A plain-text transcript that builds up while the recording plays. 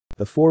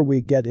Before we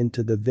get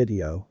into the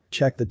video,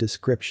 check the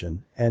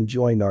description and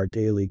join our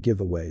daily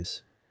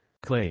giveaways.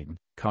 Klaytn,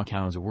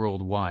 Kakao's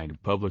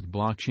worldwide public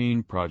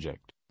blockchain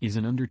project, is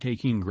an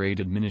undertaking-grade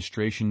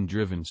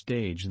administration-driven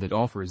stage that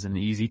offers an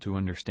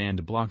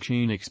easy-to-understand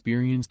blockchain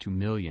experience to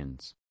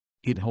millions.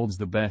 It holds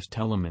the best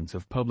elements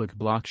of public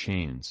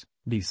blockchains: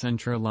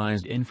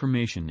 decentralized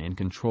information and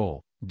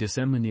control,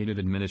 disseminated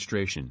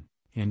administration,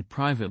 and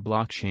private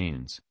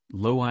blockchains,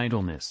 low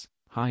idleness,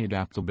 high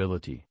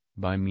adaptability,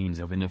 by means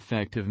of an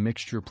effective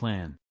mixture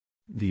plan.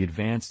 The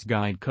advanced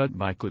guide cut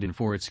by Klaytn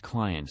for its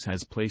clients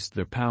has placed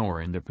their power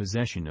in the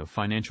possession of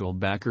financial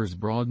backers,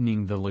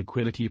 broadening the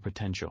liquidity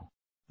potential.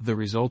 The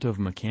result of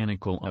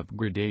mechanical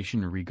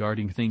upgradation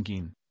regarding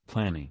thinking,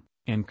 planning,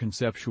 and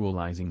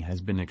conceptualizing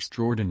has been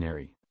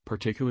extraordinary,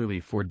 particularly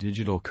for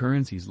digital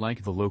currencies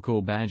like the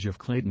local badge of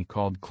Klaytn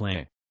called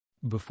Klay.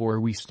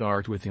 Before we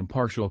start with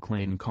impartial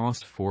Klaytn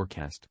cost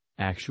forecast,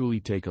 actually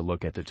take a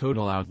look at the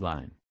total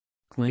outline.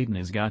 Klaytn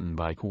is gotten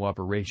by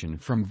cooperation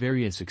from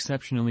various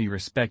exceptionally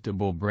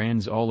respectable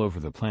brands all over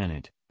the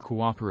planet,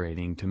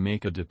 cooperating to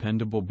make a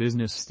dependable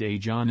business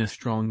stage on a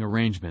strong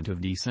arrangement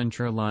of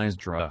decentralized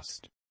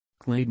trust.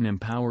 Klaytn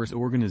empowers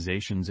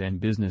organizations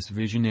and business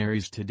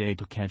visionaries today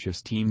to catch a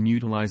steam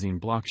utilizing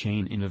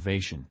blockchain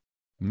innovation.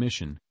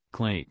 Mission: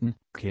 Klaytn,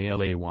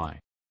 Klay.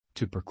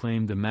 To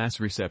proclaim the mass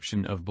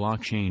reception of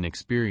blockchain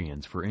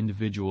experience for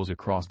individuals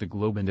across the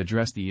globe and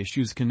address the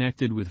issues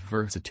connected with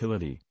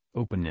versatility,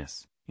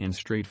 openness, and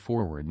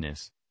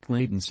straightforwardness,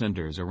 Klaytn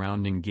centers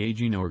around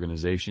engaging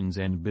organizations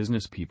and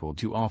business people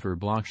to offer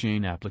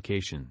blockchain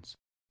applications.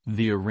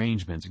 The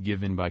arrangements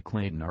given by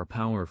Klaytn are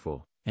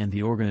powerful, and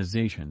the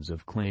organizations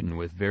of Klaytn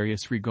with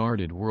various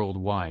regarded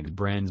worldwide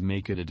brands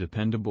make it a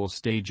dependable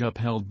stage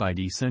upheld by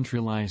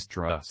decentralized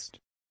trust.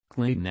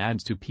 Klaytn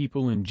adds to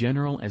people in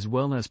general as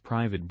well as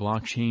private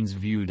blockchains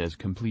viewed as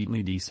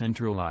completely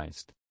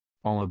decentralized.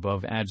 All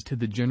above adds to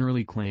the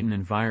generally Klaytn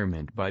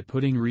environment by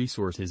putting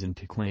resources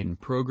into Klaytn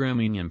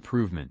programming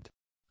improvement.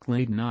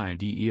 Klaytn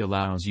IDE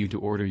allows you to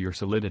order your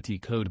Solidity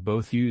code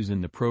both use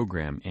in the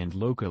program and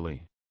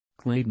locally.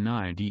 Klaytn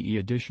IDE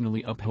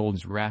additionally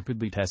upholds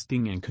rapidly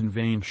testing and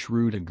conveying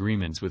shrewd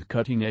agreements with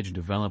cutting-edge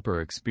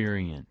developer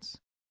experience.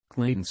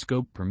 Klaytn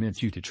Scope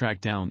permits you to track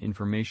down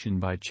information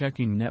by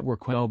checking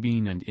network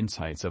well-being and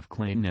insights of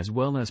Klaytn as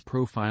well as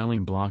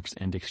profiling blocks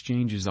and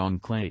exchanges on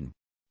Klaytn.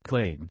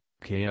 Klaytn,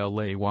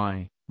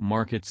 Klay,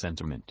 market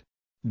sentiment.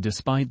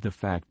 Despite the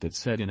fact that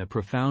set in a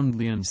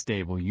profoundly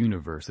unstable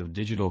universe of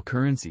digital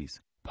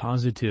currencies,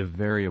 positive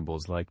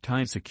variables like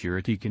tight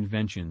security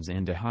conventions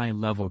and a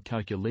high-level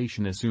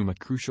calculation assume a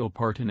crucial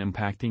part in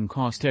impacting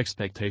cost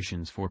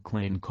expectations for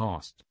Klaytn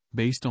cost.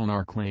 Based on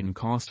our Klaytn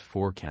cost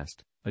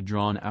forecast, a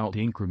drawn-out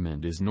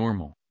increment is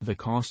normal. The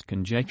cost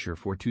conjecture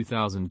for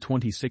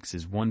 2026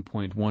 is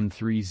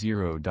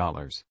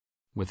 $1.130.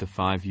 With a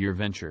 5-year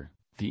venture,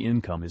 the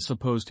income is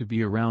supposed to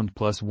be around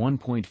plus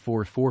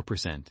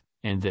 1.44%,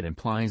 and that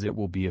implies it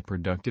will be a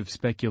productive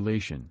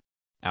speculation.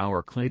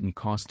 Our Klaytn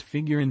cost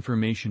figure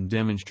information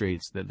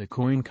demonstrates that the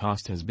coin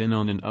cost has been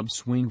on an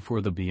upswing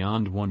for the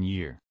beyond 1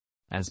 year.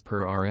 As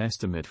per our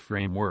estimate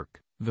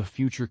framework, the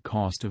future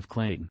cost of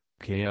Klaytn,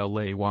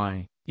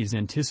 Klay, is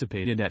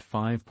anticipated at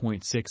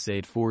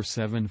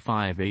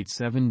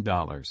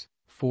 $5.684757,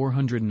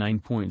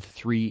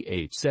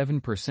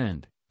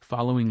 409.387%,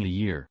 following a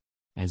year.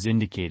 As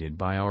indicated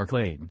by our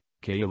Klaytn,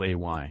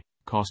 Klay,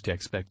 cost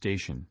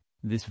expectation,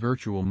 this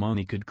virtual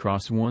money could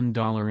cross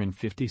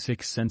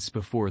 $1.56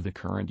 before the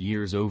current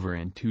year's over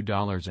and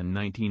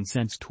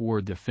 $2.19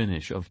 toward the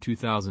finish of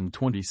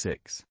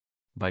 2026.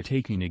 By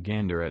taking a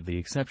gander at the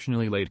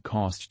exceptionally late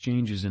cost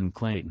changes in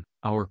Klaytn,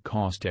 our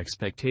cost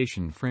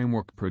expectation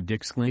framework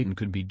predicts Klaytn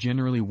could be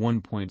generally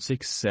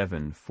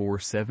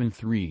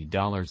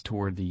 $1.67473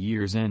 toward the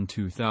year's end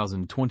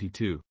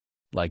 2022.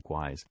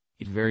 Likewise,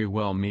 it very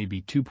well may be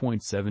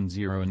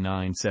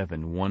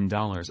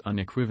 $2.70971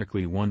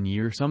 unequivocally 1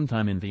 year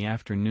sometime in the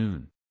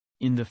afternoon.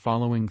 In the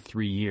following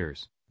 3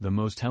 years, the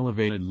most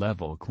elevated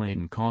level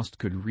Klaytn cost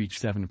could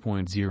reach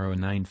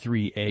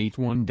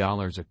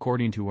 $7.09381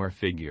 according to our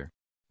figure.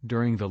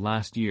 During the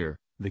last year,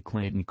 the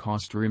Klaytn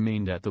cost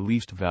remained at the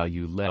least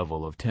value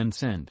level of 10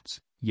 cents,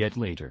 yet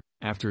later,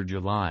 after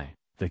July,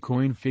 the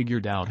coin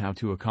figured out how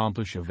to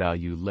accomplish a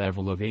value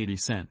level of 80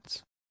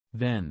 cents.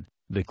 Then,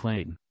 the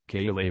Klaytn,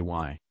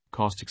 Klay,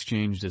 cost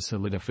exchanged a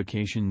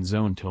solidification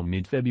zone till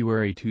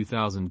mid-February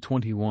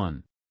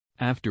 2021.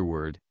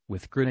 Afterward,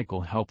 with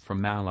critical help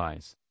from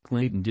allies,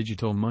 Klaytn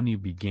digital money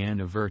began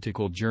a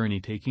vertical journey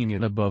taking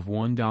it above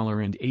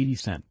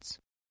 $1.80.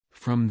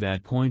 From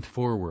that point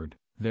forward,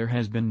 there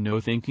has been no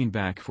thinking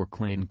back for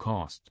Klaytn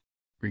cost.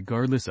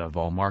 Regardless of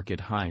all market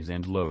highs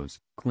and lows,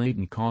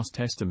 Klaytn cost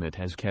estimate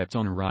has kept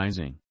on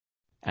rising.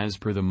 As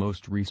per the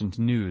most recent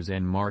news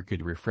and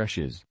market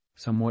refreshes,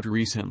 somewhat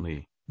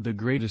recently, the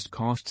greatest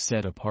cost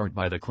set apart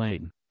by the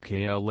Klaytn,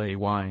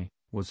 Klay,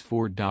 was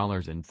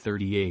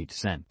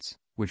 $4.38,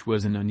 which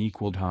was an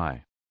unequaled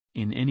high.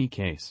 In any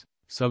case,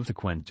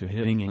 subsequent to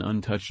hitting an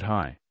untouched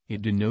high,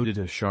 it denoted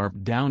a sharp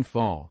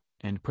downfall,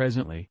 and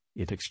presently,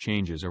 it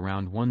exchanges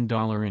around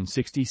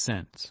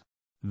 $1.60.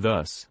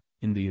 Thus,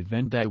 in the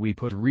event that we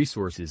put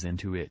resources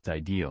into its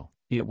ideal,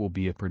 it will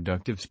be a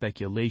productive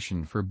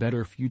speculation for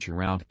better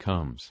future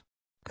outcomes.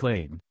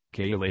 Klaytn,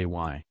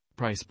 Klay,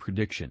 Price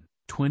Prediction,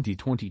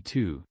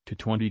 2022 to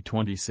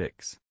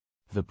 2026.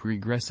 The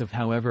progressive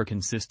however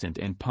consistent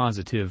and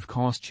positive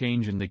cost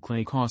change in the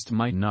Klay cost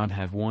might not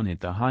have won it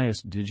the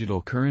highest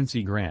digital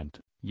currency grant,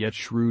 yet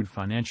shrewd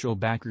financial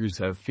backers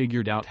have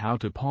figured out how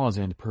to pause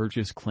and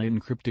purchase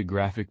Klaytn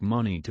cryptographic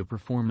money to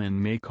perform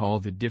and make all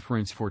the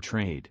difference for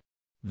trade.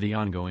 The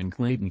ongoing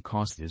Klaytn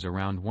cost is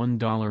around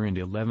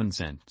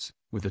 $1.11,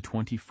 with a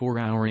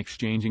 24-hour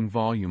exchanging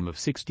volume of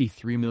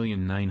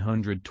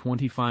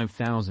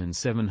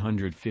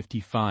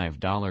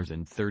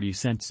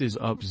 $63,925,755.30 is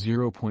up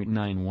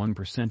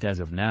 0.91%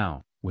 as of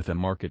now, with a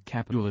market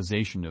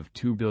capitalization of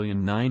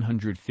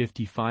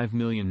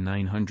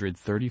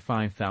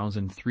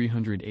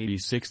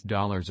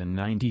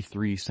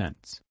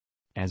 $2,955,935,386.93.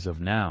 As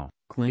of now,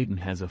 Klaytn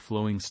has a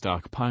flowing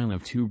stockpile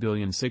of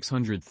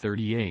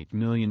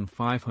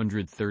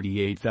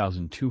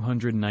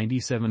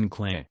 $2,638,538,297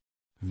 Klay.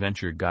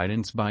 Venture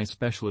guidance by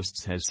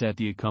specialists has set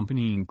the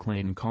accompanying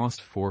Klaytn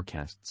cost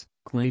forecasts,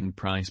 Klaytn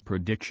Price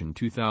Prediction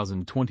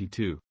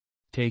 2022.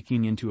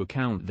 Taking into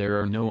account there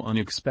are no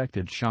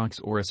unexpected shocks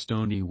or a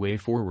stony way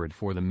forward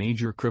for the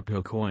major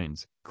crypto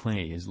coins,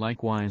 Klay is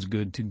likewise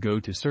good to go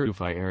to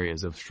certify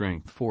areas of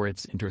strength for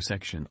its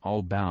intersection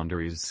all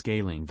boundaries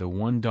scaling the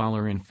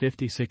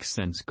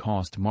 $1.56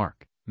 cost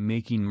mark,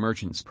 making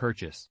merchants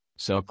purchase,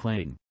 sell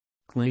Klaytn.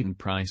 Klaytn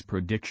Price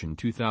Prediction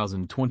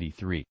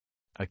 2023.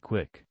 A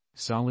quick,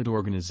 solid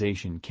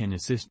organization can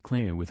assist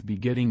Klay with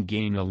getting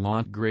gain a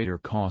lot greater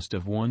cost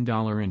of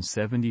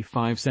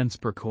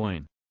 $1.75 per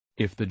coin.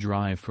 If the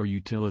drive for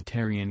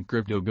utilitarian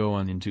crypto go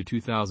on into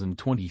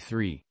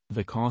 2023,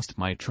 the cost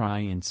might try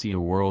and see a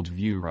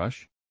worldview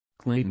rush.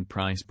 Klaytn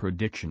Price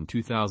Prediction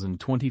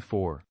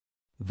 2024.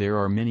 There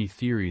are many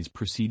theories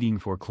proceeding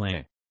for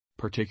Klay.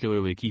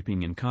 Particularly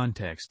keeping in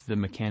context the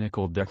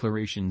mechanical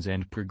declarations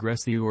and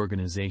progress the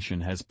organization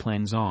has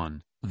plans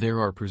on, there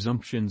are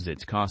presumptions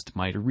its cost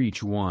might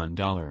reach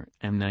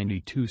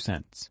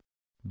 $1.92.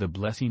 The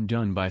blessing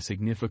done by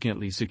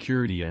significantly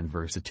security and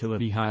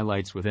versatility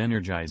highlights with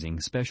energizing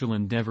special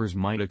endeavors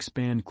might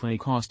expand Klay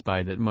cost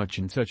by that much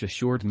in such a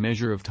short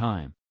measure of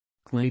time.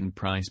 Klaytn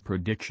Price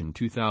Prediction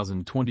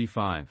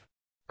 2025.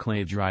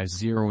 Klay drives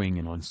zeroing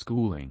in on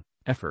schooling,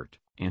 effort,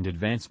 and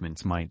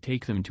advancements might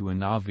take them to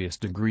an obvious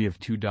degree of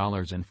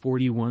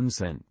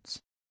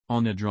 $2.41.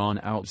 On a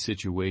drawn-out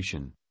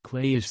situation,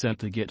 Klay is set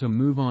to get a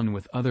move on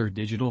with other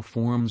digital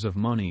forms of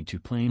money to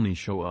plainly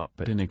show up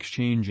at an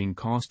exchanging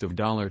cost of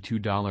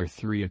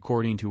 $2.03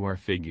 according to our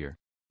figure.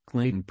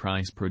 Klaytn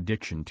Price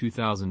Prediction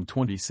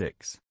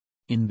 2026.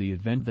 In the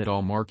event that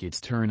all markets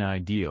turn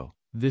ideal,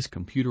 this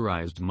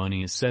computerized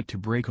money is set to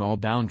break all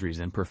boundaries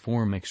and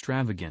perform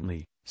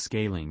extravagantly,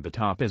 scaling the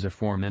top as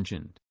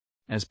aforementioned.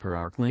 As per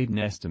our Klaytn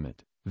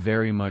estimate,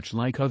 very much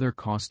like other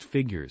cost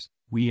figures,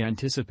 we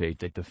anticipate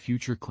that the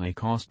future Klay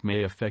cost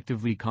may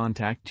effectively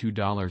contact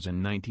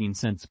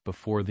 $2.19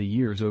 before the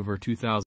year's over 2000.